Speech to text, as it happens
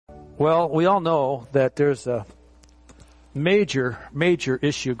Well, we all know that there's a major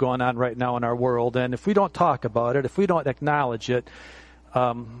issue going on right now in our world, and if we don't talk about it, if we don't acknowledge it,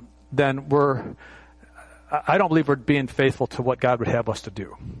 then I don't believe we're being faithful to what God would have us to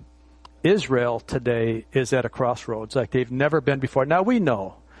do. Israel today is at a crossroads like they've never been before. Now, we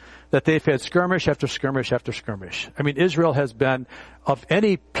know that they've had skirmish after skirmish after skirmish. I mean, Israel has been, of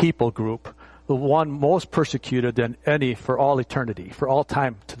any people group, the one most persecuted than any for all eternity, for all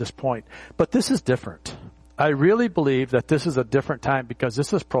time to this point. But this is different. I really believe that this is a different time because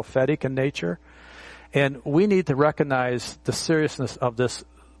this is prophetic in nature, and we need to recognize the seriousness of this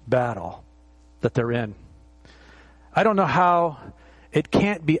battle that they're in. I don't know how it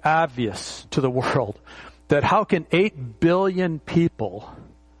can't be obvious to the world that how can 8 billion people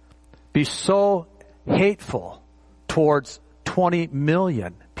be so hateful towards 20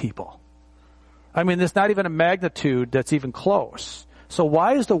 million people? I mean, there's not even a magnitude that's even close. So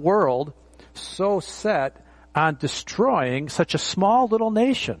why is the world so set on destroying such a small little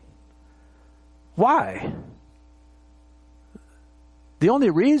nation? Why? The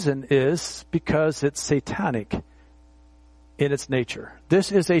only reason is because it's satanic in its nature.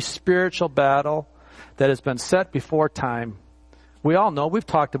 This is a spiritual battle that has been set before time. We all know, we've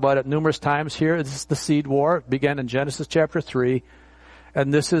talked about it numerous times here. This is the seed war. It began in Genesis chapter 3.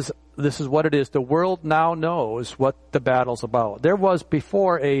 And this is what it is. The world now knows what the battle's about. There was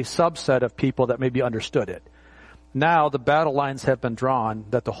before a subset of people that maybe understood it. Now the battle lines have been drawn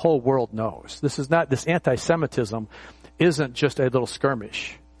that the whole world knows. This anti-Semitism isn't just a little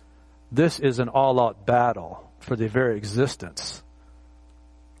skirmish. This is an all-out battle for the very existence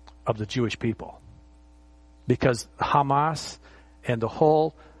of the Jewish people. Because Hamas and the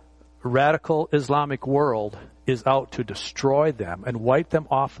whole radical Islamic world is out to destroy them and wipe them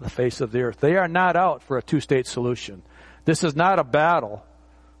off the face of the earth. They are not out for a two-state solution. This is not a battle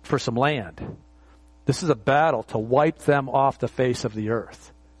for some land. This is a battle to wipe them off the face of the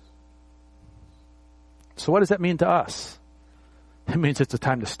earth. So what does that mean to us? It means it's a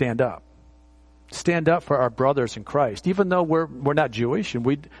time to stand up. Stand up for our brothers in Christ. Even though we're not Jewish, and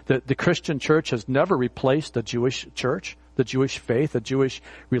the Christian church has never replaced the Jewish church, the Jewish faith, the Jewish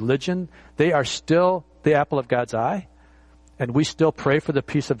religion. They are still the apple of God's eye, and we still pray for the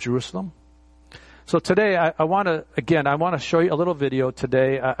peace of Jerusalem. So today, I want to show you a little video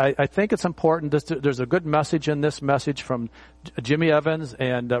today. I think it's important. There's a good message in this message from Jimmy Evans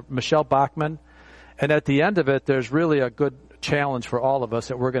and Michelle Bachman. And at the end of it, there's really a good challenge for all of us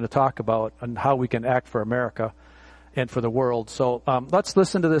that we're going to talk about and how we can act for America and for the world. So let's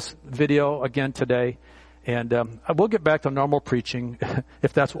listen to this video again today. And we'll get back to normal preaching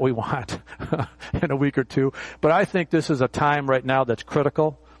if that's what we want in a week or two. But I think this is a time right now that's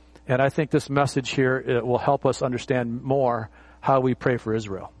critical. And I think this message here will help us understand more how we pray for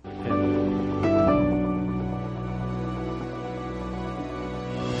Israel.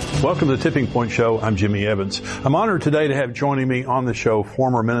 Welcome to the Tipping Point Show. I'm Jimmy Evans. I'm honored today to have joining me on the show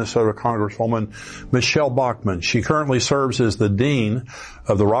former Minnesota Congresswoman Michelle Bachman. She currently serves as the Dean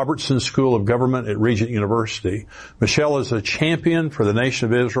of the Robertson School of Government at Regent University. Michelle is a champion for the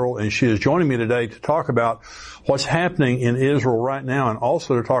nation of Israel, and she is joining me today to talk about what's happening in Israel right now and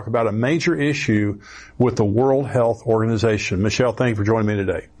also to talk about a major issue with the World Health Organization. Michelle, thank you for joining me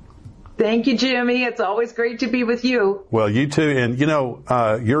today. Thank you, Jimmy. It's always great to be with you. Well, you too. And,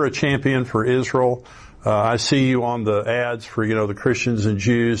 you're a champion for Israel. I see you on the ads for, the Christians and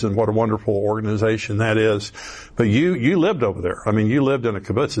Jews, and what a wonderful organization that is. But you lived over there. I mean, you lived in a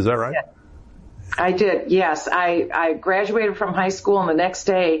kibbutz. Is that right? Yeah. I did, yes. I graduated from high school, and the next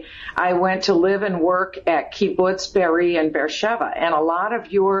day I went to live and work at Kibbutz Be'eri in Beersheba. And a lot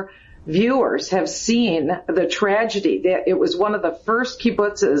of your viewers have seen the tragedy. It was one of the first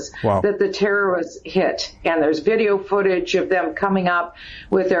kibbutzes that the terrorists hit. And there's video footage of them coming up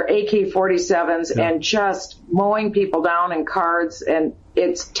with their AK-47s and just mowing people down in cars. And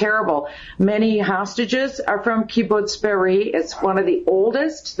it's terrible. Many hostages are from Kibbutz Be'eri. It's one of the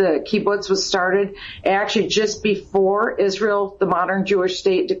oldest. The kibbutz was started actually just before Israel, the modern Jewish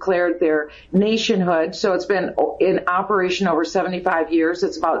state, declared their nationhood. So it's been in operation over 75 years.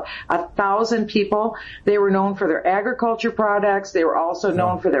 It's about 1,000 people. They were known for their agriculture products. They were also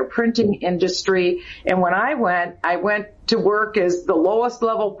known for their printing industry. And when I went to work as the lowest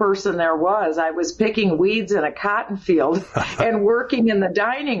level person there was. I was picking weeds in a cotton field and working in the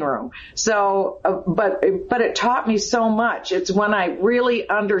dining room. So, but it taught me so much. It's when I really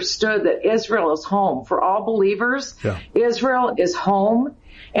understood that Israel is home for all believers. Yeah. Israel is home.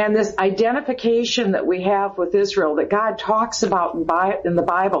 And this identification that we have with Israel that God talks about in the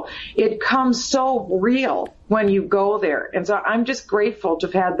Bible, it comes so real when you go there. And so I'm just grateful to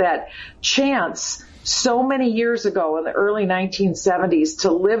have had that chance so many years ago in the early 1970s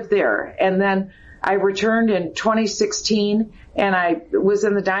to live there. And then I returned in 2016, and I was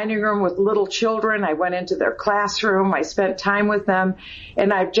in the dining room with little children. I went into their classroom. I spent time with them,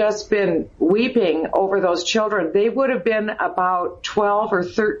 and I've just been weeping over those children. They would have been about 12 or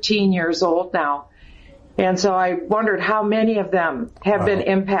 13 years old now. And so I wondered how many of them have been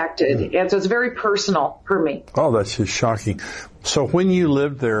impacted. And so it's very personal for me. Oh, that's just shocking. So when you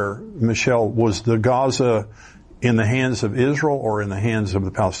lived there, Michelle, was the Gaza in the hands of Israel or in the hands of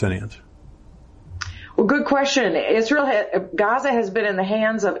the Palestinians? Well, good question. Gaza has been in the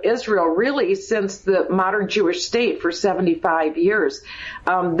hands of Israel really since the modern Jewish state for 75 years.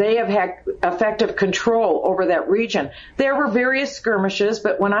 They have had effective control over that region. There were various skirmishes,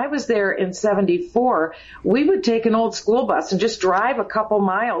 but when I was there in 74, we would take an old school bus and just drive a couple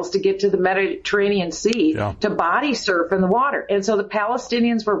miles to get to the Mediterranean Sea to body surf in the water. And so the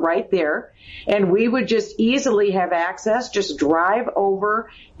Palestinians were right there, and we would just easily have access, just drive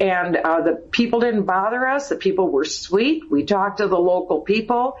over, and the people didn't bother us. The people were sweet. We talked to the local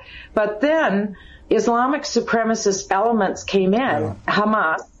people. But then Islamic supremacist elements came in,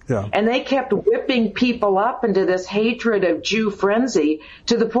 Hamas, and they kept whipping people up into this hatred of Jew frenzy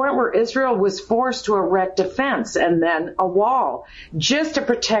to the point where Israel was forced to erect a fence and then a wall just to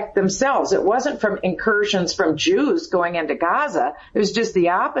protect themselves. It wasn't from incursions from Jews going into Gaza. It was just the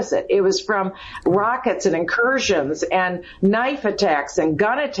opposite. It was from rockets and incursions and knife attacks and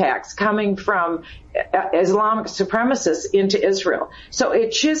gun attacks coming from Islamic supremacists into Israel. So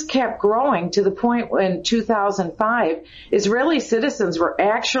it just kept growing to the point when 2005, Israeli citizens were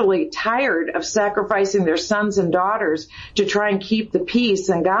actually tired of sacrificing their sons and daughters to try and keep the peace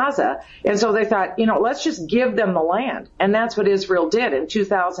in Gaza. And so they thought, let's just give them the land. And that's what Israel did in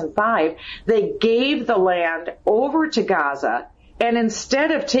 2005. They gave the land over to Gaza. And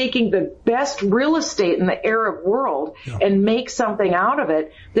instead of taking the best real estate in the Arab world and make something out of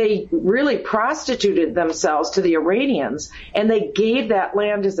it, they really prostituted themselves to the Iranians, and they gave that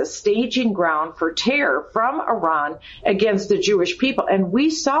land as a staging ground for terror from Iran against the Jewish people. And we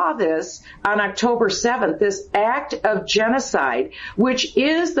saw this on October 7th, this act of genocide, which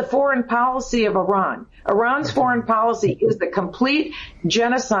is the foreign policy of Iran. Iran's foreign policy is the complete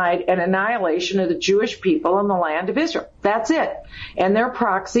genocide and annihilation of the Jewish people in the land of Israel. That's it. And their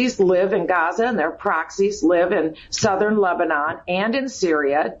proxies live in Gaza, and their proxies live in southern Lebanon and in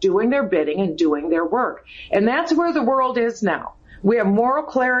Syria, doing their bidding and doing their work. And that's where the world is now. We have moral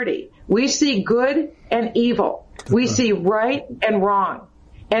clarity. We see good and evil. We see right and wrong.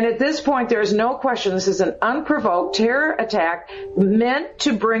 And at this point, there is no question this is an unprovoked terror attack meant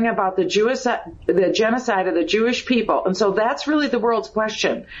to bring about the genocide of the Jewish people. And so that's really the world's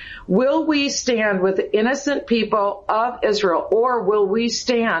question. Will we stand with the innocent people of Israel, or will we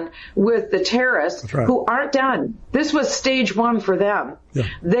stand with the terrorists who aren't done? This was stage one for them. Yeah.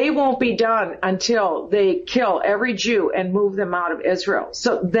 They won't be done until they kill every Jew and move them out of Israel.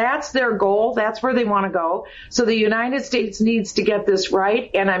 So that's their goal. That's where they want to go. So the United States needs to get this right.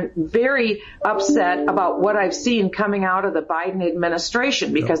 And I'm very upset about what I've seen coming out of the Biden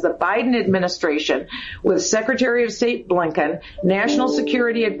administration, because the Biden administration, with Secretary of State Blinken, National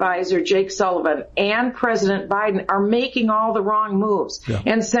Security Advisor Jake Sullivan, and President Biden are making all the wrong moves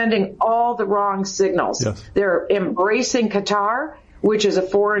and sending all the wrong signals. Yes. They're embracing Qatar, which is a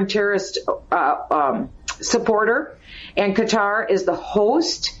foreign terrorist supporter, and Qatar is the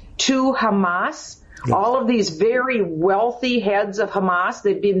host to Hamas. Yes. All of these very wealthy heads of Hamas,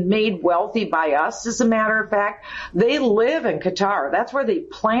 they've been made wealthy by us, as a matter of fact. They live in Qatar. That's where they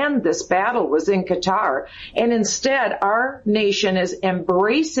planned this battle, was in Qatar. And instead, our nation is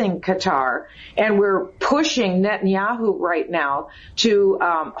embracing Qatar, and we're pushing Netanyahu right now to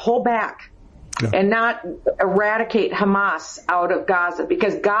hold back. Yeah. And not eradicate Hamas out of Gaza,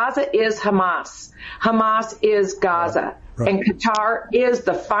 because Gaza is Hamas. Hamas is Gaza. Right. And Qatar is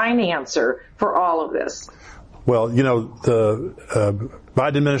the financer for all of this. Well, the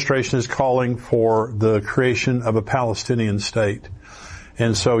Biden administration is calling for the creation of a Palestinian state.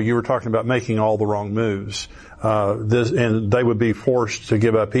 And so you were talking about making all the wrong moves. And they would be forced to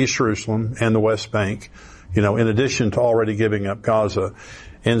give up East Jerusalem and the West Bank, in addition to already giving up Gaza.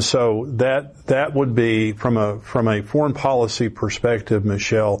 And so that would be from a foreign policy perspective,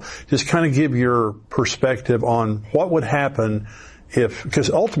 Michelle, just kind of give your perspective on what would happen because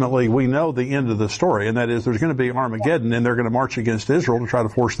ultimately we know the end of the story, and that is there's going to be Armageddon, and they're going to march against Israel to try to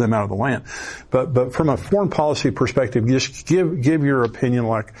force them out of the land. But from a foreign policy perspective, just give your opinion,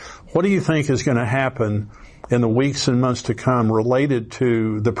 like, what do you think is going to happen in the weeks and months to come related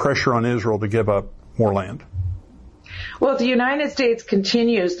to the pressure on Israel to give up more land? Well, the United States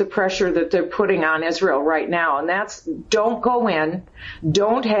continues the pressure that they're putting on Israel right now, and that's don't go in,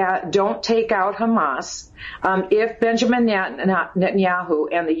 don't take out Hamas. If Benjamin Netanyahu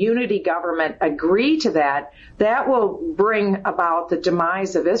and the unity government agree to that, that will bring about the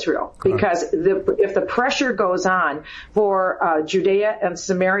demise of Israel. Because if the pressure goes on for Judea and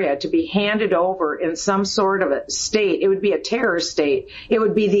Samaria to be handed over in some sort of a state, it would be a terror state. It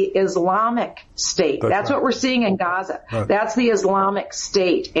would be the Islamic state. That's right. What we're seeing in Gaza. Right. That's the Islamic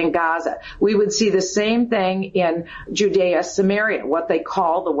state in Gaza. We would see the same thing in Judea, Samaria, what they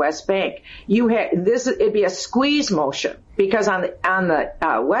call the West Bank. It'd be a squeeze motion, because on the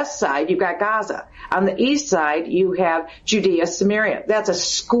west side you've got Gaza. On the east side you have Judea, Samaria. That's a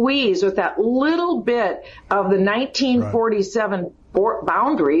squeeze with that little bit of the 1947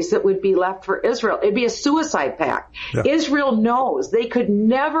 boundaries that would be left for Israel. It'd be a suicide pact. Yeah. Israel knows they could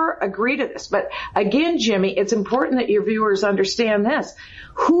never agree to this. But again, Jimmy, it's important that your viewers understand this.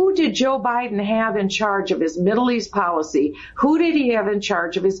 Who did Joe Biden have in charge of his Middle East policy? Who did he have in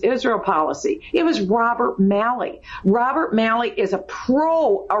charge of his Israel policy? It was Robert Malley. Robert Malley is a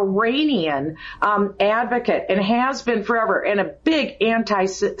pro-Iranian advocate and has been forever, and a big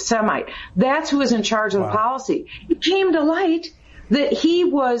anti-Semite. That's who is in charge of the policy. It came to light that he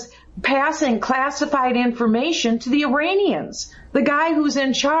was passing classified information to the Iranians, the guy who's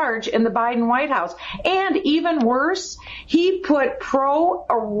in charge in the Biden White House. And even worse, he put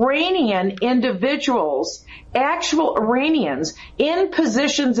pro-Iranian individuals, actual Iranians, in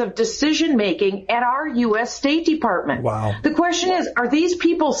positions of decision-making at our U.S. State Department. Wow. The question is, are these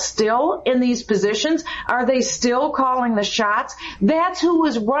people still in these positions? Are they still calling the shots? That's who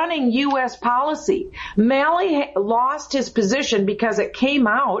was running U.S. policy. Malley lost his position because it came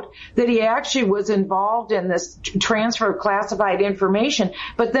out that he actually was involved in this transfer of classified information.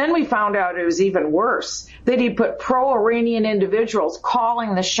 But then we found out it was even worse, that he put pro-Iranian individuals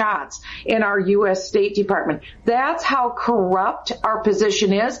calling the shots in our U.S. State Department. That's how corrupt our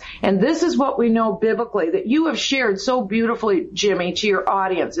position is. And this is what we know biblically that you have shared so beautifully, Jimmy, to your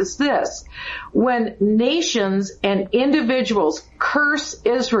audience. It's this. When nations and individuals curse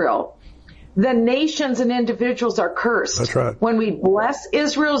Israel, the nations and individuals are cursed. That's right. When we bless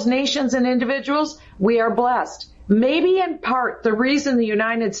Israel's nations and individuals, we are blessed. Maybe in part the reason the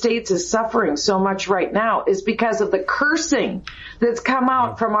United States is suffering so much right now is because of the cursing that's come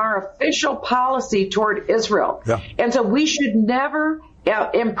out from our official policy toward Israel. Yeah. And so we should never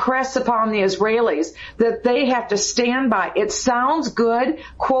impress upon the Israelis that they have to stand by. It sounds good,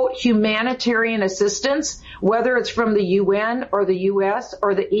 quote, humanitarian assistance, whether it's from the UN or the US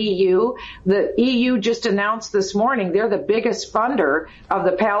or the EU. The EU just announced this morning they're the biggest funder of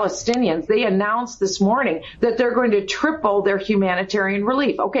the Palestinians. They announced this morning that they're going to triple their humanitarian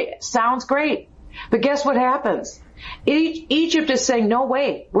relief. Okay, sounds great. But guess what happens? Egypt is saying, no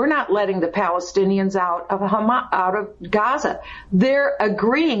way, we're not letting the Palestinians out of Gaza. They're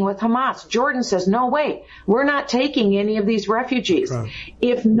agreeing with Hamas. Jordan says, no way, we're not taking any of these refugees. Right.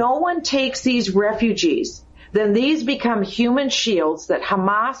 If no one takes these refugees, then these become human shields that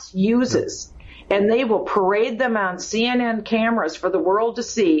Hamas uses. And they will parade them on CNN cameras for the world to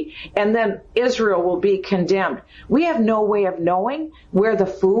see, and then Israel will be condemned. We have no way of knowing where the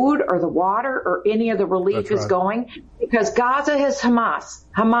food or the water or any of the relief is going, because Gaza is Hamas.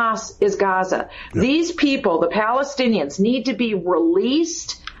 Hamas is Gaza. Yep. These people, the Palestinians, need to be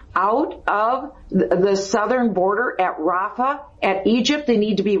released out of the southern border at Rafah, at Egypt. They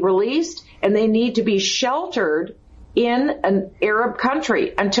need to be released, and they need to be sheltered in an Arab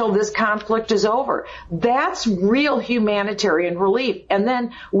country until this conflict is over. That's real humanitarian relief. And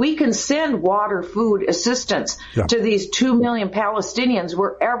then we can send water, food assistance to these 2 million Palestinians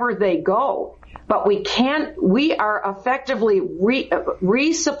wherever they go. But we are effectively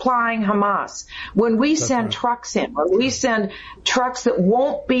resupplying Hamas. When we send trucks in, when we send trucks that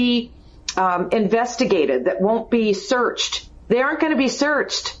won't be investigated, that won't be searched, they aren't going to be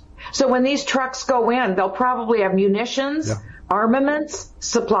searched. So when these trucks go in, they'll probably have munitions, armaments,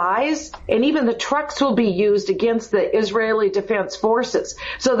 supplies, and even the trucks will be used against the Israeli Defense Forces.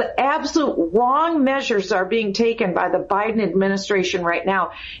 So the absolute wrong measures are being taken by the Biden administration right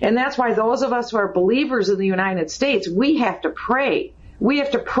now. And that's why those of us who are believers in the United States, we have to pray. We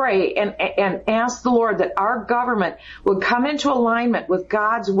have to pray and ask the Lord that our government would come into alignment with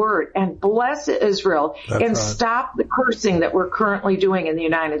God's word and bless Israel stop the cursing that we're currently doing in the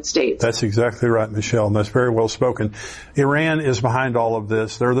United States. That's exactly right, Michelle, and that's very well spoken. Iran is behind all of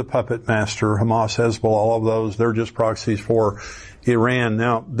this. They're the puppet master. Hamas, Hezbollah, all of those, they're just proxies for Iran.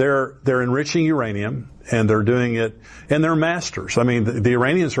 Now, they're enriching uranium, and they're doing it, and they're masters. I mean, the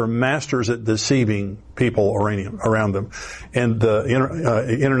Iranians are masters at deceiving people around them. And the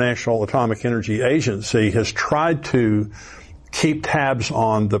International Atomic Energy Agency has tried to keep tabs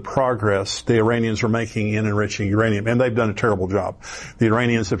on the progress the Iranians are making in enriching uranium, and they've done a terrible job. The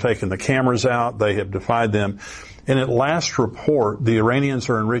Iranians have taken the cameras out. They have defied them. And at last report, the Iranians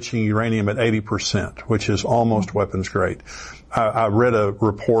are enriching uranium at 80%, which is almost weapons grade. I read a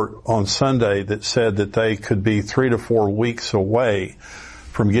report on Sunday that said that they could be 3 to 4 weeks away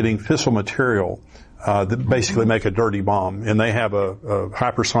from getting fissile material that basically make a dirty bomb. And they have a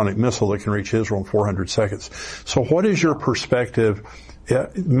hypersonic missile that can reach Israel in 400 seconds. So what is your perspective?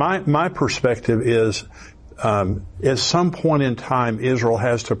 My perspective is at some point in time, Israel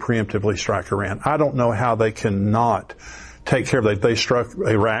has to preemptively strike Iran. I don't know how they cannot take care of it. They struck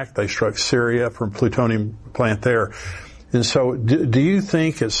Iraq. They struck Syria from plutonium plant there. And so do you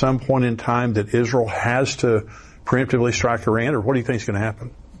think at some point in time that Israel has to preemptively strike Iran, or what do you think is going to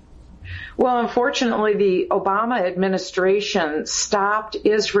happen? Well, unfortunately, the Obama administration stopped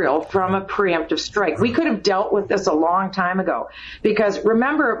Israel from a preemptive strike. We could have dealt with this a long time ago because,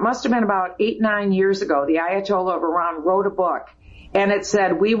 remember, it must have been about 8-9 years ago, the Ayatollah of Iran wrote a book, and it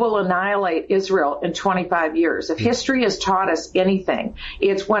said, we will annihilate Israel in 25 years. If history has taught us anything,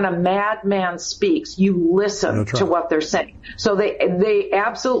 it's when a madman speaks, you listen to what they're saying. So they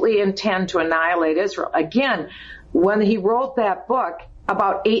absolutely intend to annihilate Israel. Again, when he wrote that book,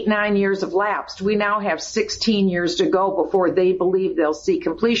 about 8-9 years have lapsed. We now have 16 years to go before they believe they'll see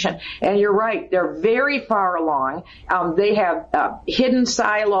completion. And you're right, they're very far along. They have hidden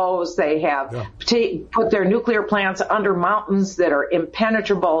silos. They have put their nuclear plants under mountains that are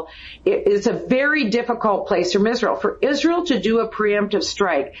impenetrable. It's a very difficult place from Israel. For Israel to do a preemptive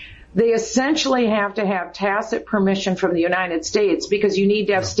strike, they essentially have to have tacit permission from the United States because you need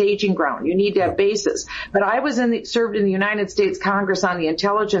to have staging ground. You need to have bases. But I was served in the United States Congress on the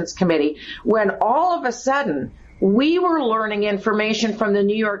Intelligence Committee when all of a sudden we were learning information from the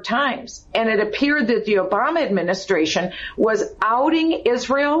New York Times, and it appeared that the Obama administration was outing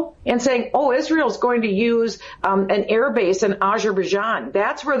Israel and saying, oh, Israel's going to use an air base in Azerbaijan.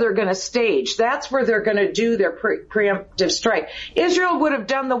 That's where they're going to stage. That's where they're going to do their preemptive strike. Israel would have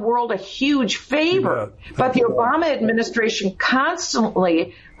done the world a huge favor, but the Obama administration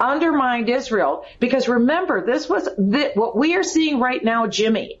constantly undermined Israel because remember, what we are seeing right now,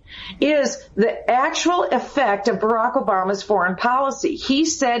 Jimmy, is the actual effect of Barack Obama's foreign policy. He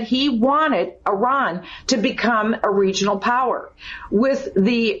said he wanted Iran to become a regional power. With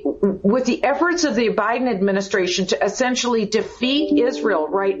the efforts of the Biden administration to essentially defeat Israel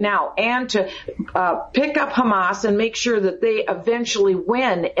right now and to pick up Hamas and make sure that they eventually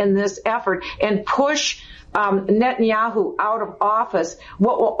win in this effort and push Netanyahu out of office,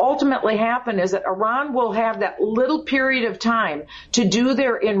 what will ultimately happen is that Iran will have that little period of time to do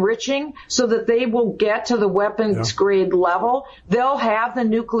their enriching so that they will get to the weapons grade level. They'll have the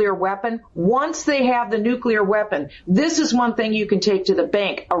nuclear weapon. Once they have the nuclear weapon, this is one thing you can take to the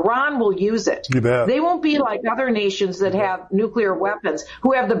bank. Iran will use it. You bet. They won't be like other nations that have nuclear weapons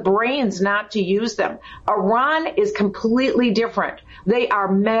who have the brains not to use them. Iran is completely different. They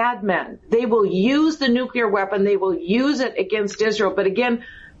are madmen. They will use the nuclear weapon. They will use it against Israel. But again,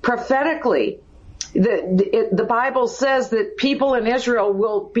 prophetically, the Bible says that people in Israel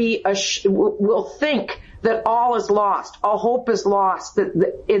will think that all is lost, all hope is lost,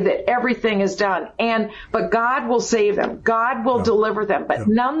 that everything is done. But God will save them. God will deliver them. But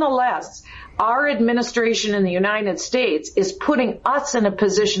nonetheless, our administration in the United States is putting us in a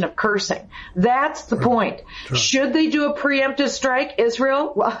position of cursing. That's the point. Should they do a preemptive strike,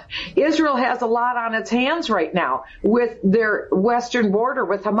 Israel? Well, Israel has a lot on its hands right now with their western border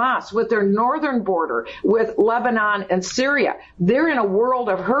with Hamas, with their northern border with Lebanon and Syria. They're in a world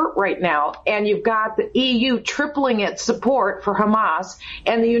of hurt right now, and you've got the EU tripling its support for Hamas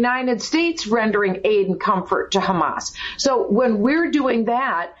and the United States rendering aid and comfort to Hamas. So when we're doing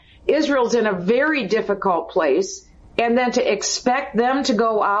that, Israel's in a very difficult place, and then to expect them to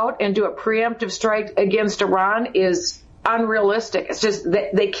go out and do a preemptive strike against Iran is unrealistic. It's just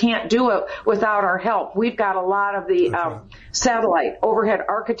they can't do it without our help. We've got a lot of the satellite overhead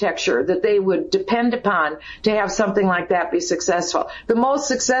architecture that they would depend upon to have something like that be successful. The most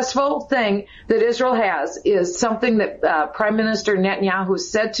successful thing that Israel has is something that Prime Minister Netanyahu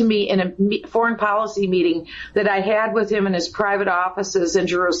said to me in a foreign policy meeting that I had with him in his private offices in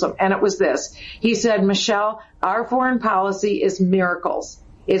Jerusalem, and it was this. He said, Michelle, our foreign policy is miracles.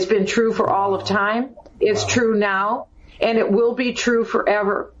 It's been true for all of time. It's true now. And it will be true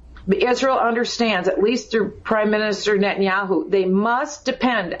forever. Israel understands, at least through Prime Minister Netanyahu, they must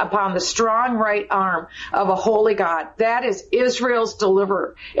depend upon the strong right arm of a holy God. That is Israel's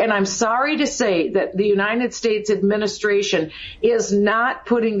deliverer. And I'm sorry to say that the United States administration is not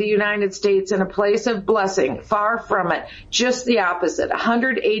putting the United States in a place of blessing. Far from it. Just the opposite.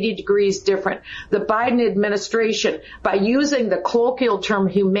 180 degrees different. The Biden administration, by using the colloquial term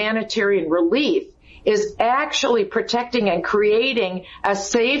humanitarian relief, is actually protecting and creating a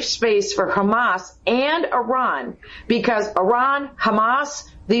safe space for Hamas and Iran, because Iran, Hamas,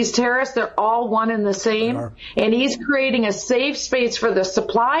 these terrorists, they're all one and the same. And he's creating a safe space for the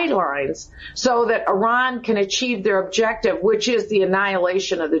supply lines so that Iran can achieve their objective, which is the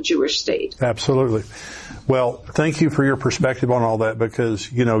annihilation of the Jewish state. Absolutely. Well, thank you for your perspective on all that,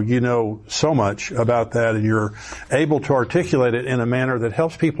 because, you know so much about that, and you're able to articulate it in a manner that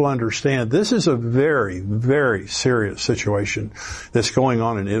helps people understand this is a very, very serious situation that's going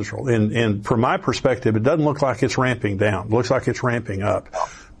on in Israel. And from my perspective, it doesn't look like it's ramping down. It looks like it's ramping up.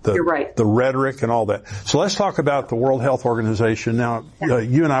 You're right. The rhetoric and all that. So let's talk about the World Health Organization. Now,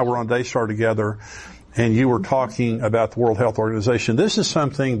 you and I were on Daystar together, and you were talking about the World Health Organization. This is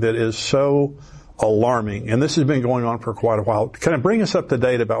something that is so alarming, and this has been going on for quite a while. Kind of bring us up to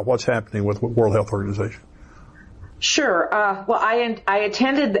date about what's happening with the World Health Organization. Sure. Well, I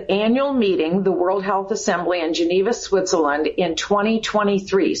attended the annual meeting, the World Health Assembly in Geneva, Switzerland in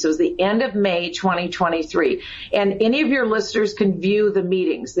 2023. So it was the end of May 2023. And any of your listeners can view the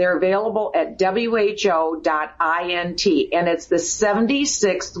meetings. They're available at who.int. And it's the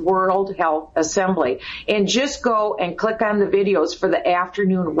 76th World Health Assembly. And just go and click on the videos for the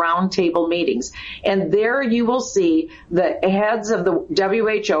afternoon roundtable meetings. And there you will see the heads of the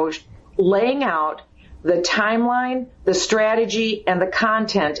WHO laying out the timeline, the strategy, and the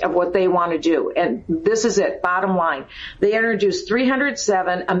content of what they want to do. And this is it, bottom line. They introduced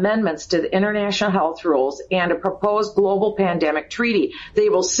 307 amendments to the international health rules and a proposed global pandemic treaty. They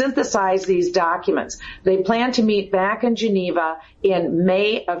will synthesize these documents. They plan to meet back in Geneva in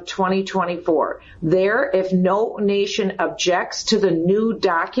May of 2024. There, if no nation objects to the new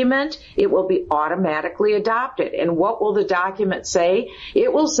document, it will be automatically adopted. And what will the document say?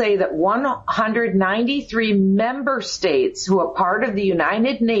 It will say that 193 member states who are part of the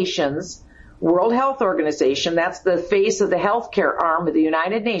United Nations World Health Organization, that's the face of the healthcare arm of the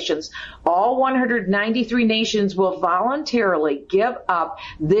United Nations, all 193 nations will voluntarily give up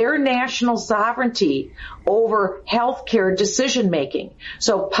their national sovereignty over healthcare decision making.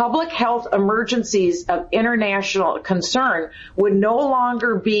 So public health emergencies of international concern would no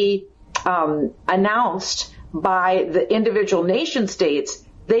longer be announced by the individual nation states.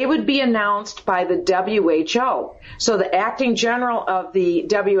 They would be announced by the WHO. So the acting general of the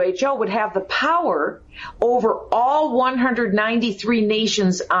WHO would have the power over all 193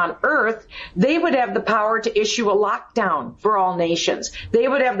 nations on earth. They would have the power to issue a lockdown for all nations. They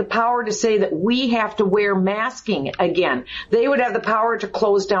would have the power to say that we have to wear masking again. They would have the power to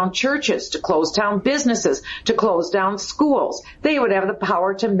close down churches, to close down businesses, to close down schools. They would have the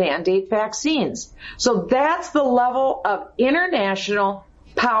power to mandate vaccines. So that's the level of international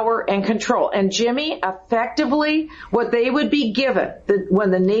power and control. And Jimmy, effectively, what they would be given, when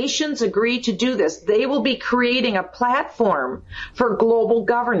the nations agree to do this, they will be creating a platform for global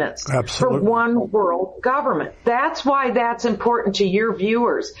governance. Absolutely. For one world government. That's why that's important to your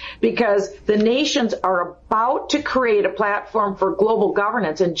viewers, because the nations are about to create a platform for global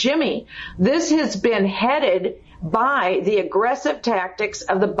governance. And Jimmy, this has been headed by the aggressive tactics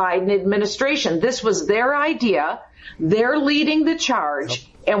of the Biden administration. This was their idea. They're leading the charge.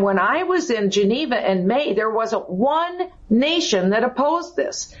 And when I was in Geneva in May, there wasn't one nation that opposed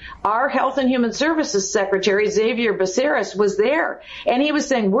this. Our Health and Human Services Secretary, Xavier Becerris, was there. And he was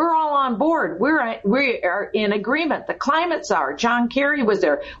saying, we're all on board. We are in agreement. The climate czar, John Kerry, was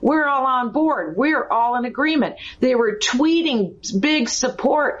there. We're all on board. We're all in agreement. They were tweeting big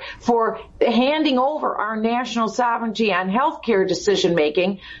support for handing over our national sovereignty on healthcare decision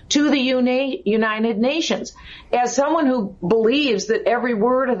making to the United Nations. As someone who believes that every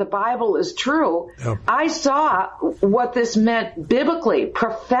word of the Bible is true, I saw what this meant biblically,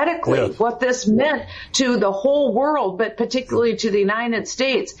 prophetically, what this meant to the whole world, but particularly to the United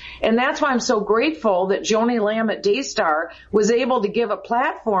States. And that's why I'm so grateful that Joni Lamb at Daystar was able to give a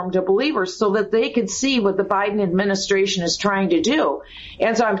platform to believers so that they could see what the Biden administration is trying to do.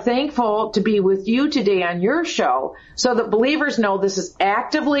 And so I'm thankful to be with you today on your show so that believers know this is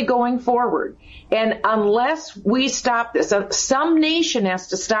actively going forward. And unless we stop this, some nation has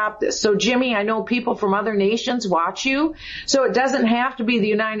to stop this. So, Jimmy, I know people from other nations watch you, so it doesn't have to be the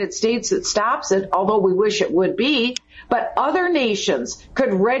United States that stops it, although we wish it would be. But other nations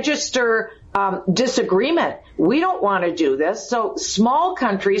could register disagreement. We don't want to do this. So small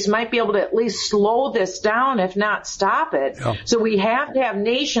countries might be able to at least slow this down, if not stop it. Yeah. So we have to have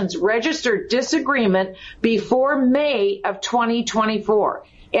nations register disagreement before May of 2024.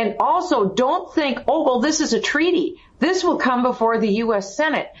 And also, don't think, oh, well, this is a treaty. This will come before the U.S.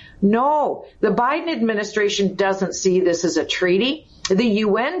 Senate. No, the Biden administration doesn't see this as a treaty. The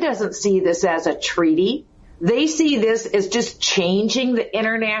UN doesn't see this as a treaty. They see this as just changing the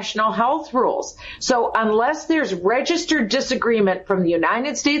international health rules. So unless there's registered disagreement from the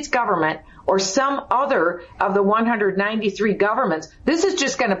United States government or some other of the 193 governments, this is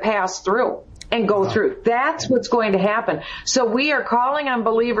just going to pass through and go through. That's what's going to happen. So we are calling on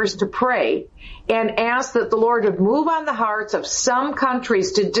believers to pray and ask that the Lord would move on the hearts of some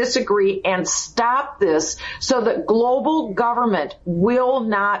countries to disagree and stop this so that global government will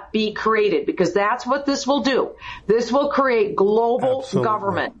not be created, because that's what this will do. This will create global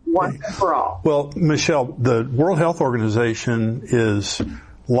government once and for all. Well, Michelle, the World Health Organization is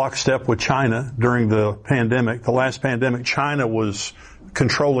lockstep with China during the pandemic. The last pandemic, China was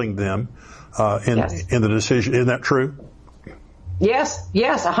controlling them. In the decision. Isn't that true? Yes,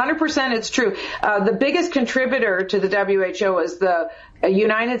 100% it's true. The biggest contributor to the WHO is the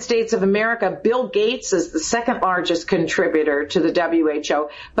United States of America. Bill Gates is the second largest contributor to the WHO.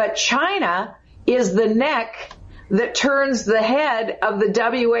 But China is the neck that turns the head of the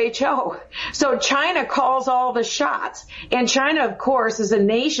WHO. So China calls all the shots. And China, of course, is a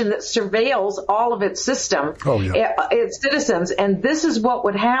nation that surveils all of its system, its citizens. And this is what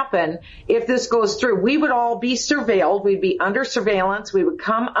would happen if this goes through. We would all be surveilled. We'd be under surveillance. We would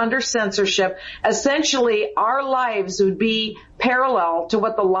come under censorship. Essentially, our lives would be parallel to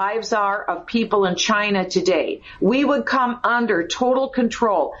what the lives are of people in China today. We would come under total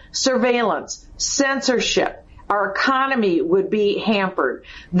control, surveillance, censorship. Our economy would be hampered.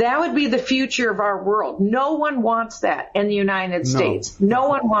 That would be the future of our world. No one wants that in the United States. No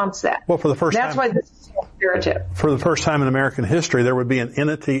one wants that. Well, for the first That's time, why this is so imperative. For the first time in American history, there would be an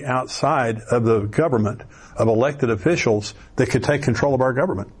entity outside of the government of elected officials that could take control of our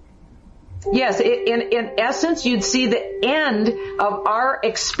government. Yes, in essence, you'd see the end of our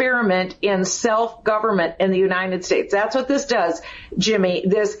experiment in self-government in the United States. That's what this does, Jimmy.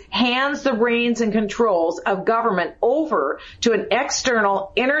 This hands the reins and controls of government over to an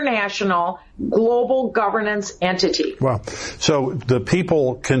external, international, global governance entity. Wow. So the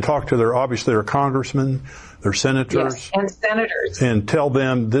people can talk to their congressmen, their senators. Yes, and senators. And tell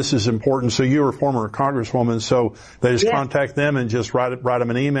them this is important. So you're a former congresswoman, so they just contact them and just write them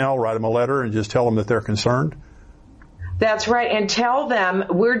an email, write them a letter, and just tell them that they're concerned? That's right. And tell them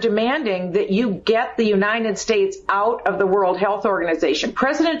we're demanding that you get the United States out of the World Health Organization.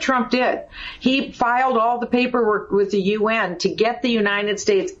 President Trump did. He filed all the paperwork with the UN to get the United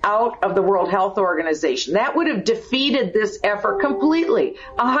States out of the World Health Organization. That would have defeated this effort completely,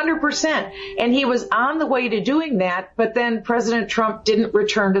 100%. And he was on the way to doing that, but then President Trump didn't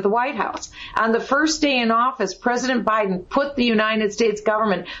return to the White House. On the first day in office, President Biden put the United States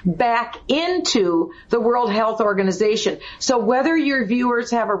government back into the World Health Organization. So whether your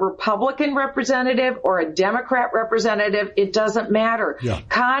viewers have a Republican representative or a Democrat representative, it doesn't matter. Yeah.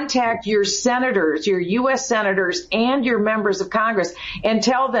 Contact your senators, your U.S. senators, and your members of Congress and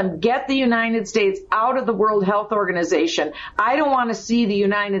tell them, get the United States out of the World Health Organization. I don't want to see the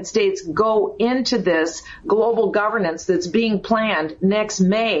United States go into this global governance that's being planned next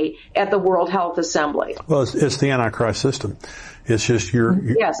May at the World Health Assembly. Well, it's the Antichrist system. It's just you're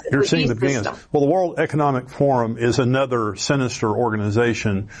seeing the beginnings. Well, the World Economic Forum is another sinister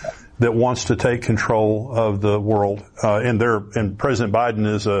organization that wants to take control of the world. And President Biden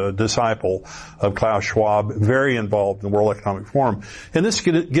is a disciple of Klaus Schwab, very involved in the World Economic Forum. And this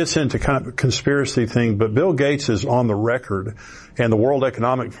gets into kind of a conspiracy thing, but Bill Gates is on the record, and the World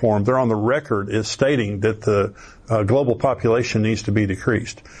Economic Forum, they're on the record is stating that the global population needs to be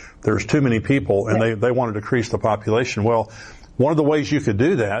decreased. There's too many people, and they want to decrease the population. Well, one of the ways you could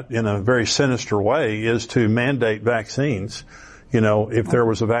do that in a very sinister way is to mandate vaccines. if there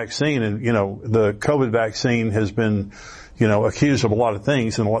was a vaccine, and, the COVID vaccine has been, accused of a lot of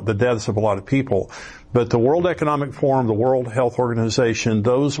things and the deaths of a lot of people. But the World Economic Forum, the World Health Organization,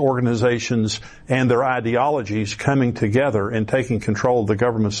 those organizations and their ideologies coming together and taking control of the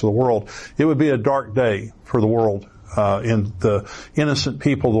governments of the world, it would be a dark day for the world, and the innocent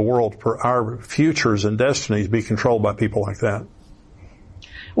people of the world, for our futures and destinies be controlled by people like that.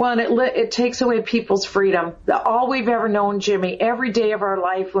 Well, and it takes away people's freedom. All we've ever known, Jimmy, every day of our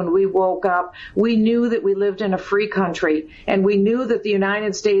life when we woke up, we knew that we lived in a free country, and we knew that the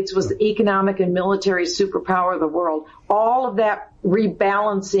United States was the economic and military superpower of the world. All of that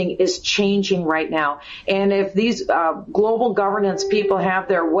rebalancing is changing right now. And if these global governance people have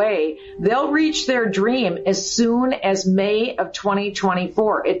their way, they'll reach their dream as soon as May of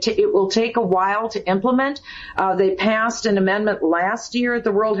 2024. It will take a while to implement. They passed an amendment last year at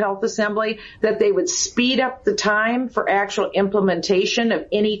the World Health Assembly that they would speed up the time for actual implementation of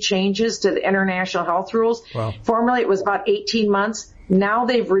any changes to the international health rules. Wow. Formerly, it was about 18 months. Now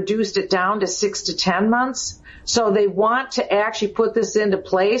they've reduced it down to 6 to 10 months. So they want to actually put this into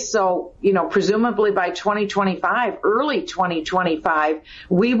place. So, presumably by 2025, early 2025,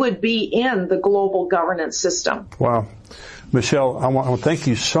 we would be in the global governance system. Wow. Michelle, I want to thank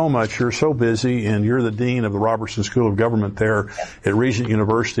you so much. You're so busy, and you're the dean of the Robertson School of Government there at Regent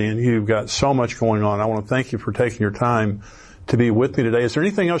University, and you've got so much going on. I want to thank you for taking your time to be with me today. Is there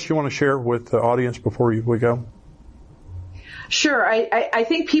anything else you want to share with the audience before we go? Sure. I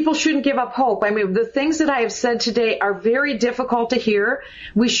think people shouldn't give up hope. I mean, the things that I have said today are very difficult to hear.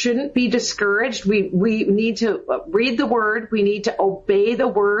 We shouldn't be discouraged. We need to read the Word. We need to obey the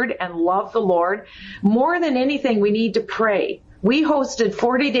Word and love the Lord. More than anything, we need to pray. We hosted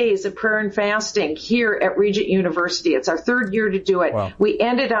 40 days of prayer and fasting here at Regent University. It's our third year to do it. Wow. We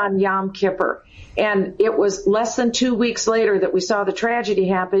ended on Yom Kippur. And it was less than 2 weeks later that we saw the tragedy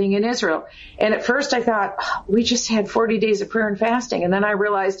happening in Israel. And at first I thought, we just had 40 days of prayer and fasting. And then I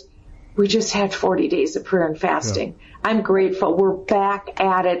realized we just had 40 days of prayer and fasting. Yeah. I'm grateful. We're back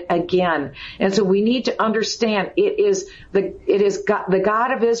at it again. And so we need to understand it is God, the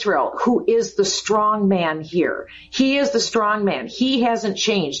God of Israel, who is the strong man here. He is the strong man. He hasn't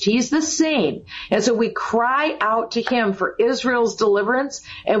changed. He's the same. And so we cry out to him for Israel's deliverance,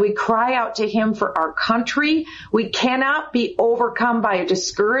 and we cry out to him for our country. We cannot be overcome by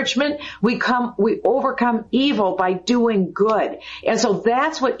discouragement. We overcome evil by doing good. And so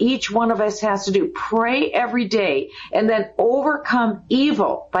that's what each one of us has to do. Pray every day, and then overcome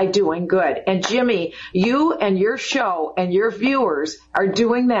evil by doing good. And Jimmy, you and your show and your viewers are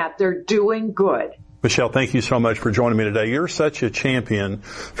doing that. They're doing good. Michelle, thank you so much for joining me today. You're such a champion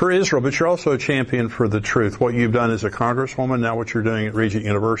for Israel, but you're also a champion for the truth. What you've done as a congresswoman, now what you're doing at Regent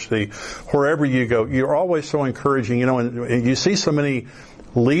University, wherever you go, you're always so encouraging. And you see so many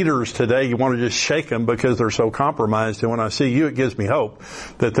leaders today, you want to just shake them because they're so compromised. And when I see you, it gives me hope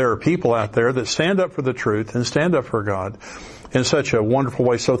that there are people out there that stand up for the truth and stand up for God in such a wonderful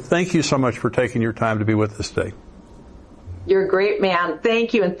way. So thank you so much for taking your time to be with us today. You're a great man.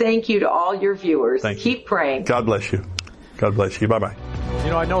 Thank you. And thank you to all your viewers. Thank you. Keep praying. God bless you. God bless you. Bye-bye.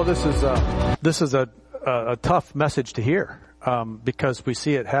 I know this is a tough message to hear, because we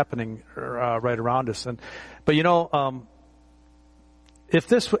see it happening right around us. But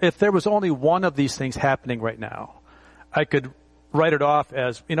if there was only one of these things happening right now, I could write it off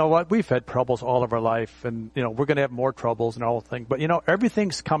as, we've had troubles all of our life, and, we're going to have more troubles and all the things. But,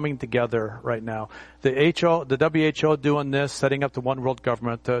 everything's coming together right now. The WHO doing this, setting up the one world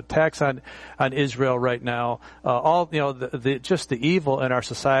government, the attacks on Israel right now, just the evil in our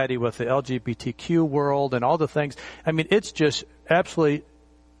society with the LGBTQ world and all the things. I mean, it's just absolutely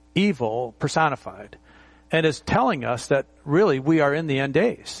evil personified. And is telling us that really we are in the end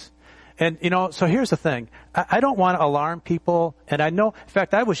days. And, so here's the thing. I don't want to alarm people. And I know, in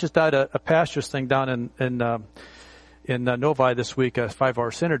fact, I was just at a pastor's thing down in Novi this week, a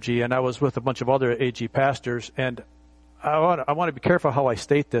 5-hour synergy, and I was with a bunch of other AG pastors. And I want to be careful how I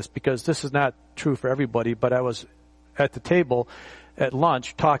state this, because this is not true for everybody, but I was at the table at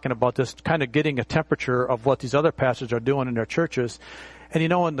lunch talking about this, kind of getting a temperature of what these other pastors are doing in their churches. And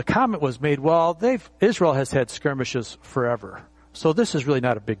and the comment was made, well, Israel has had skirmishes forever, so this is really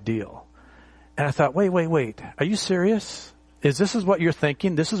not a big deal. And I thought, wait, are you serious? Is this what you're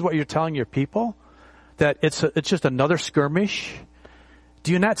thinking? This is what you're telling your people? That it's just another skirmish?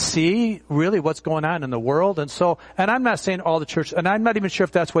 Do you not see really what's going on in the world? And I'm not saying all the churches, and I'm not even sure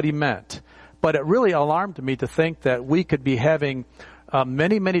if that's what he meant, but it really alarmed me to think that we could be having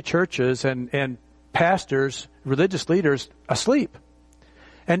many, many churches and pastors, religious leaders asleep.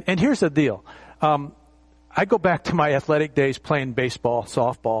 And here's the deal. I go back to my athletic days playing baseball,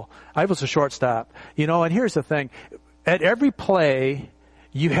 softball. I was a shortstop. And here's the thing. At every play,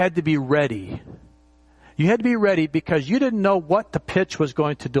 you had to be ready. You had to be ready because you didn't know what the pitch was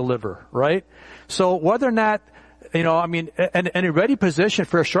going to deliver, right? So whether or not, and a ready position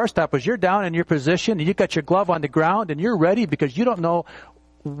for a shortstop was you're down in your position and you got your glove on the ground and you're ready because you don't know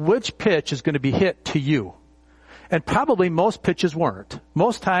which pitch is going to be hit to you. And probably most pitches weren't.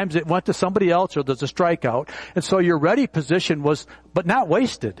 Most times it went to somebody else or there's a strikeout. And so your ready position was, but not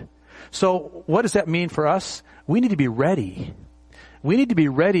wasted. So what does that mean for us? We need to be ready. We need to be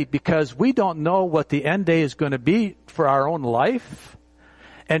ready because we don't know what the end day is going to be for our own life.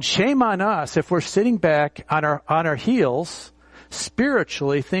 And shame on us if we're sitting back on our heels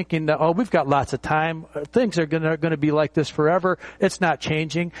spiritually thinking that, we've got lots of time. Things are going to be like this forever. It's not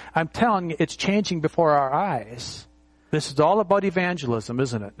changing. I'm telling you, it's changing before our eyes. This is all about evangelism,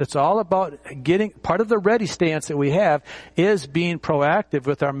 isn't it? It's all about part of the ready stance that we have is being proactive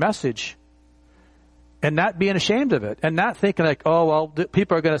with our message. And not being ashamed of it. And not thinking like,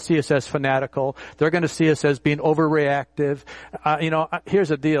 people are going to see us as fanatical. They're going to see us as being overreactive. Here's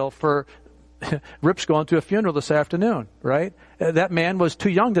the deal. Rip's going to a funeral this afternoon, right? That man was too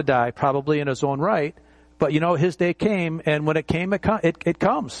young to die, probably in his own right. But, his day came, and when it came, it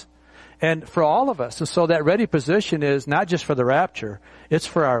comes. And for all of us. And so that ready position is not just for the rapture. It's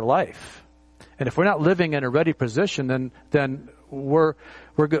for our life. And if we're not living in a ready position, then we're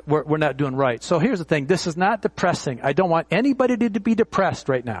not doing right. So here's the thing. This is not depressing. I don't want anybody to be depressed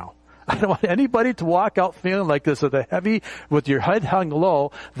right now. I don't want anybody to walk out feeling like this with your head hung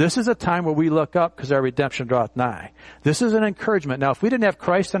low. This is a time where we look up because our redemption draweth nigh. This is an encouragement. Now, if we didn't have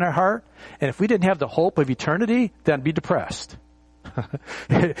Christ in our heart, and if we didn't have the hope of eternity, then be depressed.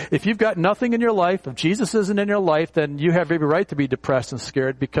 If you've got nothing in your life, if Jesus isn't in your life, then you have every right to be depressed and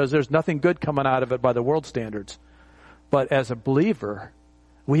scared because there's nothing good coming out of it by the world standards. But as a believer,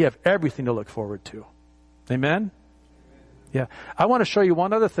 we have everything to look forward to. Amen? Yeah. I want to show you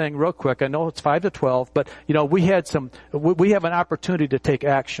one other thing real quick. I know it's 5 to 12, but, we have an opportunity to take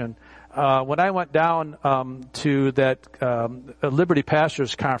action. When I went down to that Liberty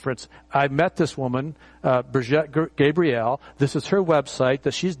Pastors Conference, I met this woman, Brigitte Gabrielle. This is her website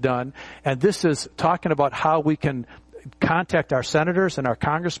that she's done, and this is talking about how we can contact our senators and our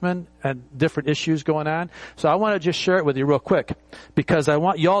congressmen and different issues going on. So I want to just share it with you real quick because I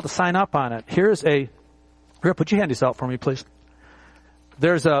want you all to sign up on it. Here, put your handies out for me, please.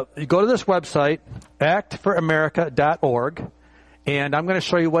 You go to this website, actforamerica.org, and I'm going to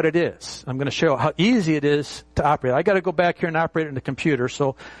show you what it is. I'm going to show how easy it is to operate. I got to go back here and operate it in the computer,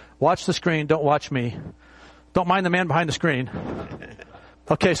 so watch the screen, don't watch me. Don't mind the man behind the screen.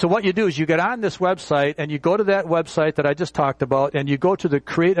 Okay, so what you do is you get on this website and you go to that website that I just talked about and you go to the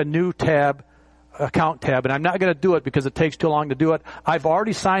create a new tab, account tab, and I'm not going to do it because it takes too long to do it. I've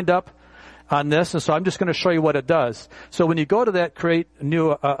already signed up on this, and so I'm just going to show you what it does. So when you go to that create a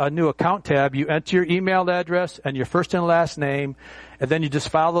new account tab, you enter your email address and your first and last name, and then you just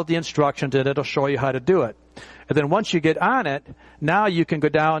follow the instructions and it'll show you how to do it. And then once you get on it, now you can go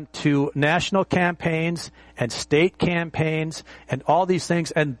down to national campaigns and state campaigns and all these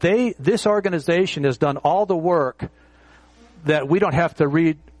things. And this organization has done all the work that we don't have to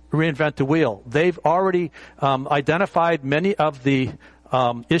reinvent the wheel. They've already identified many of the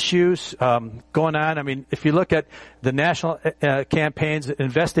issues going on. I mean, if you look at the national campaigns,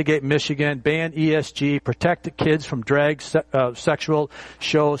 Investigate Michigan, Ban ESG, Protect the Kids from Drag Sexual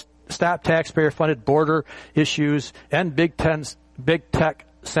Shows, Stop Taxpayer-Funded Border Issues, End Big Tech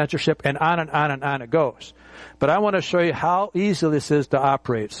Censorship, and on and on and on it goes. But I want to show you how easy this is to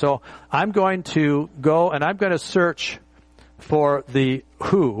operate. So I'm going to go and I'm going to search for the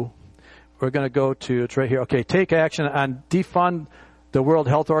WHO. We're going to go to, it's right here. Okay, take action on defund the World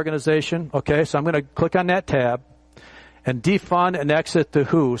Health Organization. Okay, so I'm going to click on that tab and defund and exit the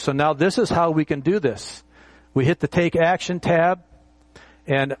WHO. So now this is how we can do this. We hit the Take Action tab,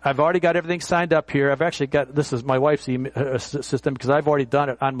 and I've already got everything signed up here. I've actually got, this is my wife's system because I've already done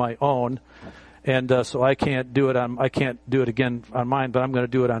it on my own, and so I can't do it again on mine, but I'm going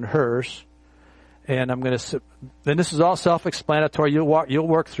to do it on hers. And I'm going to, and this is all self-explanatory. You'll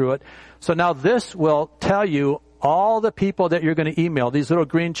work through it. So now this will tell you all the people that you're going to email. These little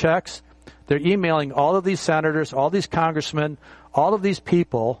green checks, they're emailing all of these senators, all these congressmen, all of these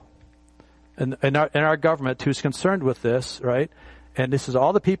people in our government who's concerned with this, right? And this is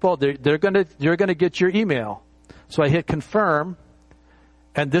all the people, you're going to get your email. So I hit confirm,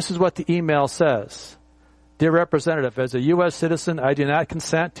 and this is what the email says. Dear Representative, as a U.S. citizen, I do not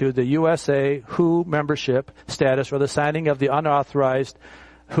consent to the USA WHO membership status or the signing of the unauthorized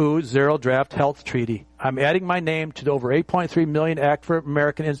WHO Zero Draft Health Treaty. I'm adding my name to the over 8.3 million active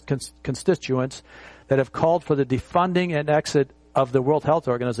American constituents that have called for the defunding and exit of the World Health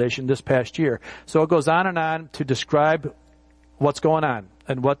Organization this past year. So it goes on to describe what's going on,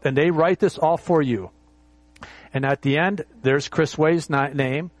 and they write this all for you. And at the end, there's Chris Way's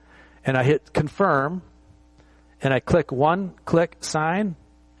name, and I hit confirm, and I click sign,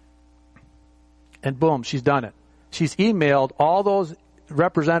 and boom, she's done it. She's emailed all those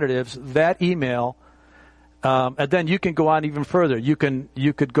representatives that email, and then you can go on even further. You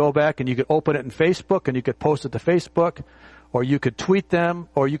could go back and you could open it in Facebook, and you could post it to Facebook, or you could tweet them,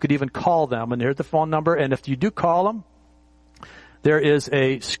 or you could even call them, and there's the phone number. And if you do call them, there is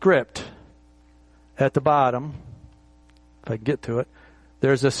a script at the bottom. If I can get to it,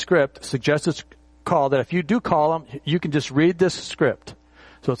 there's a script, suggested call, that if you do call them, you can just read this script.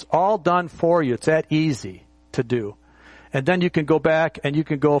 So it's all done for you. It's that easy to do. And then you can go back and you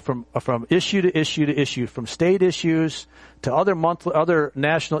can go from issue to issue to issue, from state issues to other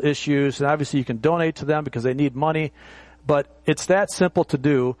national issues. And obviously you can donate to them because they need money. But it's that simple to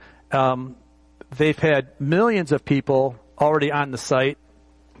do. They've had millions of people already on the site.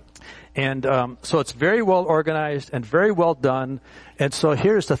 And so it's very well organized and very well done. And so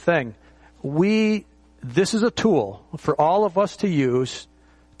here's the thing. This is a tool for all of us to use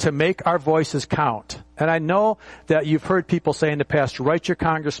to make our voices count. And I know that you've heard people say in the past, write your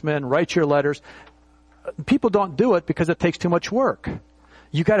congressman, write your letters. People don't do it because it takes too much work.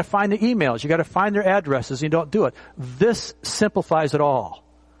 You got to find the emails. You got to find their addresses. And you don't do it. This simplifies it all.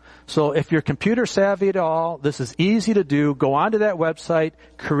 So if you're computer savvy at all, this is easy to do. Go onto that website,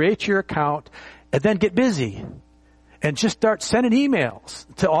 create your account, and then get busy. And just start sending emails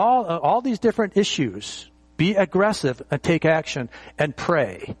to all these different issues. Be aggressive and take action and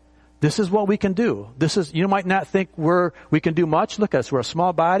pray. This is what we can do. You might not think we can do much. Look at us. We're a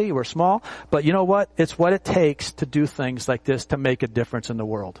small body. We're small. But you know what? It's what it takes to do things like this to make a difference in the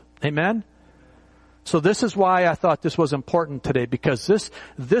world. Amen? So this is why I thought this was important today, because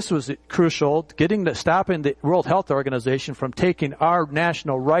this was crucial. Stopping the World Health Organization from taking our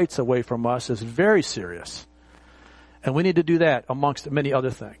national rights away from us is very serious. And we need to do that amongst many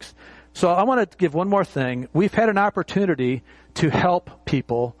other things. So I want to give one more thing. We've had an opportunity to help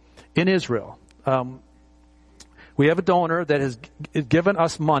people in Israel. We have a donor that has given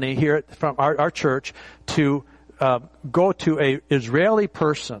us money here from our church to go to an Israeli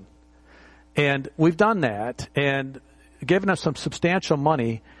person. And we've done that and given us some substantial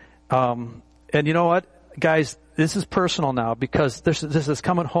money. And you know what, guys, this is personal now because this is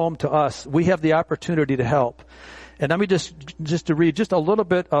coming home to us. We have the opportunity to help. And let me just to read just a little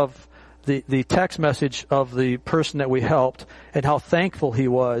bit of the text message of the person that we helped and how thankful he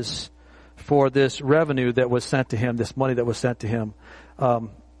was for this revenue that was sent to him, this money that was sent to him.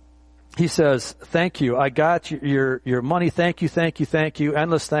 He says, thank you. I got your money. Thank you.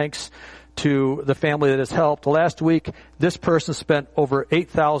 Endless thanks to the family that has helped. Last week, this person spent over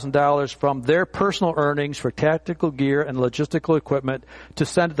 $8,000 from their personal earnings for tactical gear and logistical equipment to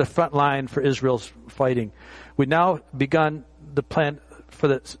send to the front line for Israel's fighting. We now begun the planning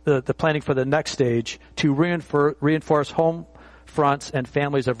for the next stage to reinforce home fronts and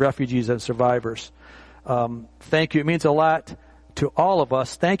families of refugees and survivors. Thank you. It means a lot to all of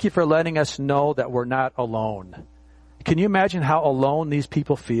us. Thank you for letting us know that we're not alone. Can you imagine how alone these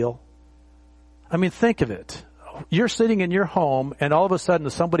people feel? I mean, think of it. You're sitting in your home, and all of a sudden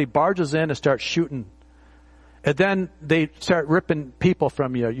somebody barges in and starts shooting. And then they start ripping people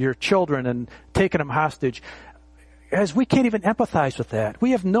from you, your children, and taking them hostage. Guys, we can't even empathize with that.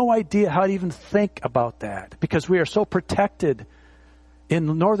 We have no idea how to even think about that because we are so protected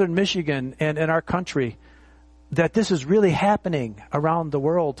in northern Michigan and in our country that this is really happening around the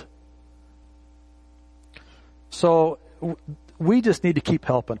world. So we just need to keep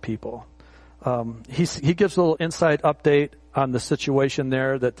helping people. He gives a little inside update on the situation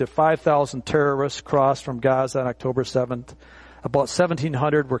there, that the 5,000 terrorists crossed from Gaza on October 7th. About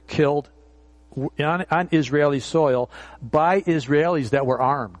 1,700 were killed on Israeli soil by Israelis that were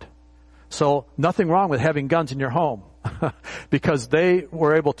armed. So nothing wrong with having guns in your home because they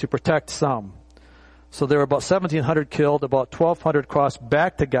were able to protect some. So there were about 1,700 killed, about 1,200 crossed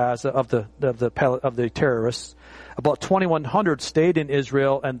back to Gaza of the terrorists. About 2,100 stayed in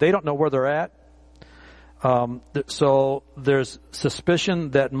Israel, and they don't know where they're at. So there's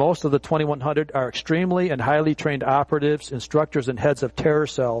suspicion that most of the 2,100 are extremely and highly trained operatives, instructors, and heads of terror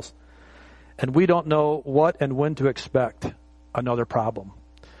cells. And we don't know what and when to expect another problem.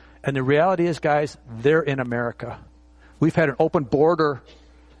 And the reality is, guys, they're in America. We've had an open border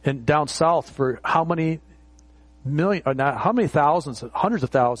down south for how many how many thousands, hundreds of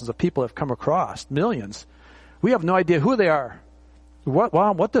thousands of people have come across, millions. We have no idea who they are,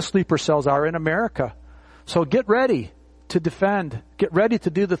 what the sleeper cells are in America. So get ready to defend. Get ready to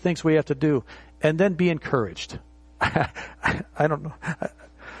do the things we have to do, and then be encouraged. I don't know.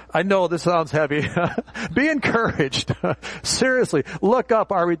 I know this sounds heavy. Be encouraged. Seriously, look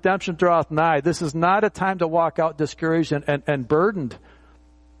up. Our redemption draweth nigh. This is not a time to walk out discouraged and burdened,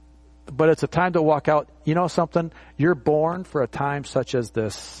 but it's a time to walk out. You know something? You're born for a time such as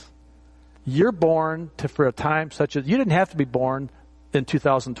this. You're born for a time such as, you didn't have to be born in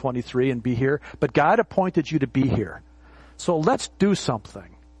 2023 and be here, but God appointed you to be here. So let's do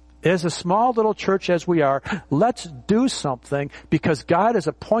something. As a small little church as we are, let's do something, because God has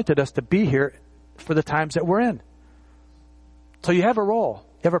appointed us to be here for the times that we're in. So you have a role.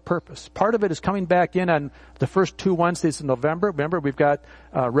 You have a purpose. Part of it is coming back in on the first 2 Wednesdays in November. Remember, we've got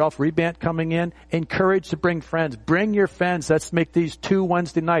Ralph Rebant coming in. Encourage to bring friends. Bring your friends. Let's make these 2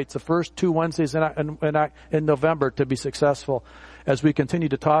 Wednesday nights, the first 2 Wednesdays in November, to be successful as we continue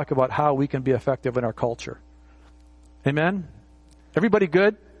to talk about how we can be effective in our culture. Amen? Everybody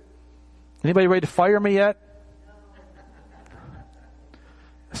good? Anybody ready to fire me yet?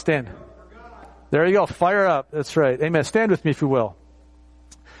 Stand. There you go. Fire up. That's right. Amen. Stand with me if you will.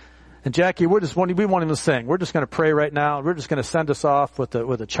 And Jackie, we won't even sing. We're just going to pray right now. We're just going to send us off with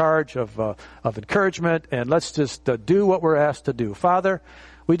a charge of encouragement, and let's just do what we're asked to do. Father,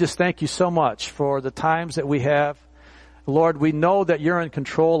 we just thank you so much for the times that we have. Lord, we know that you're in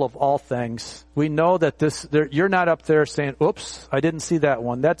control of all things. We know that you're not up there saying, oops, I didn't see that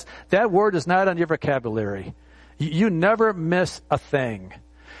one. That word is not on your vocabulary. You never miss a thing.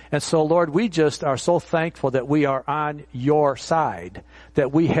 And so, Lord, we just are so thankful that we are on your side,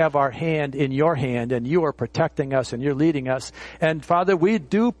 that we have our hand in your hand, and you are protecting us and you're leading us. And Father, we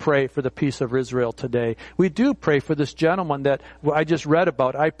do pray for the peace of Israel today. We do pray for this gentleman that I just read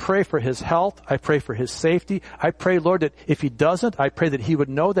about. I pray for his health. I pray for his safety. I pray, Lord, that if he doesn't, I pray that he would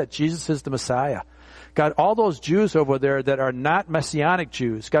know that Jesus is the Messiah. God, all those Jews over there that are not Messianic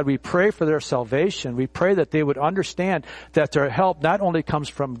Jews, God, we pray for their salvation. We pray that they would understand that their help not only comes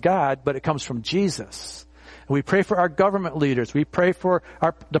from God, but it comes from Jesus. And we pray for our government leaders. We pray for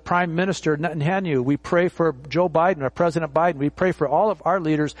the Prime Minister, Netanyahu. We pray for Joe Biden, our President Biden. We pray for all of our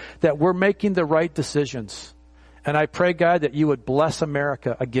leaders that we're making the right decisions. And I pray, God, that you would bless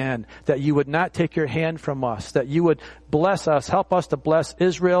America again, that you would not take your hand from us, that you would bless us, help us to bless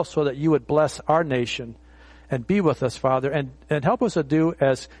Israel so that you would bless our nation, and be with us, Father, and help us to do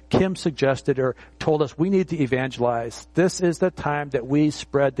as Kim suggested or told us we need to evangelize. This is the time that we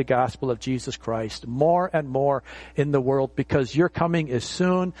spread the gospel of Jesus Christ more and more in the world, because your coming is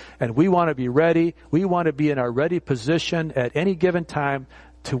soon, and we want to be ready. We want to be in our ready position at any given time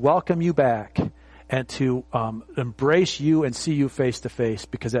to welcome you back and to embrace you and see you face to face,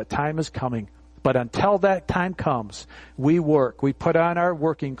 because that time is coming. But until that time comes, we work. We put on our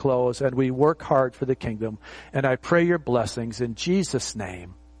working clothes and we work hard for the kingdom. And I pray your blessings in Jesus'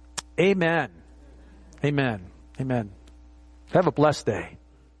 name. Amen. Amen. Amen. Have a blessed day.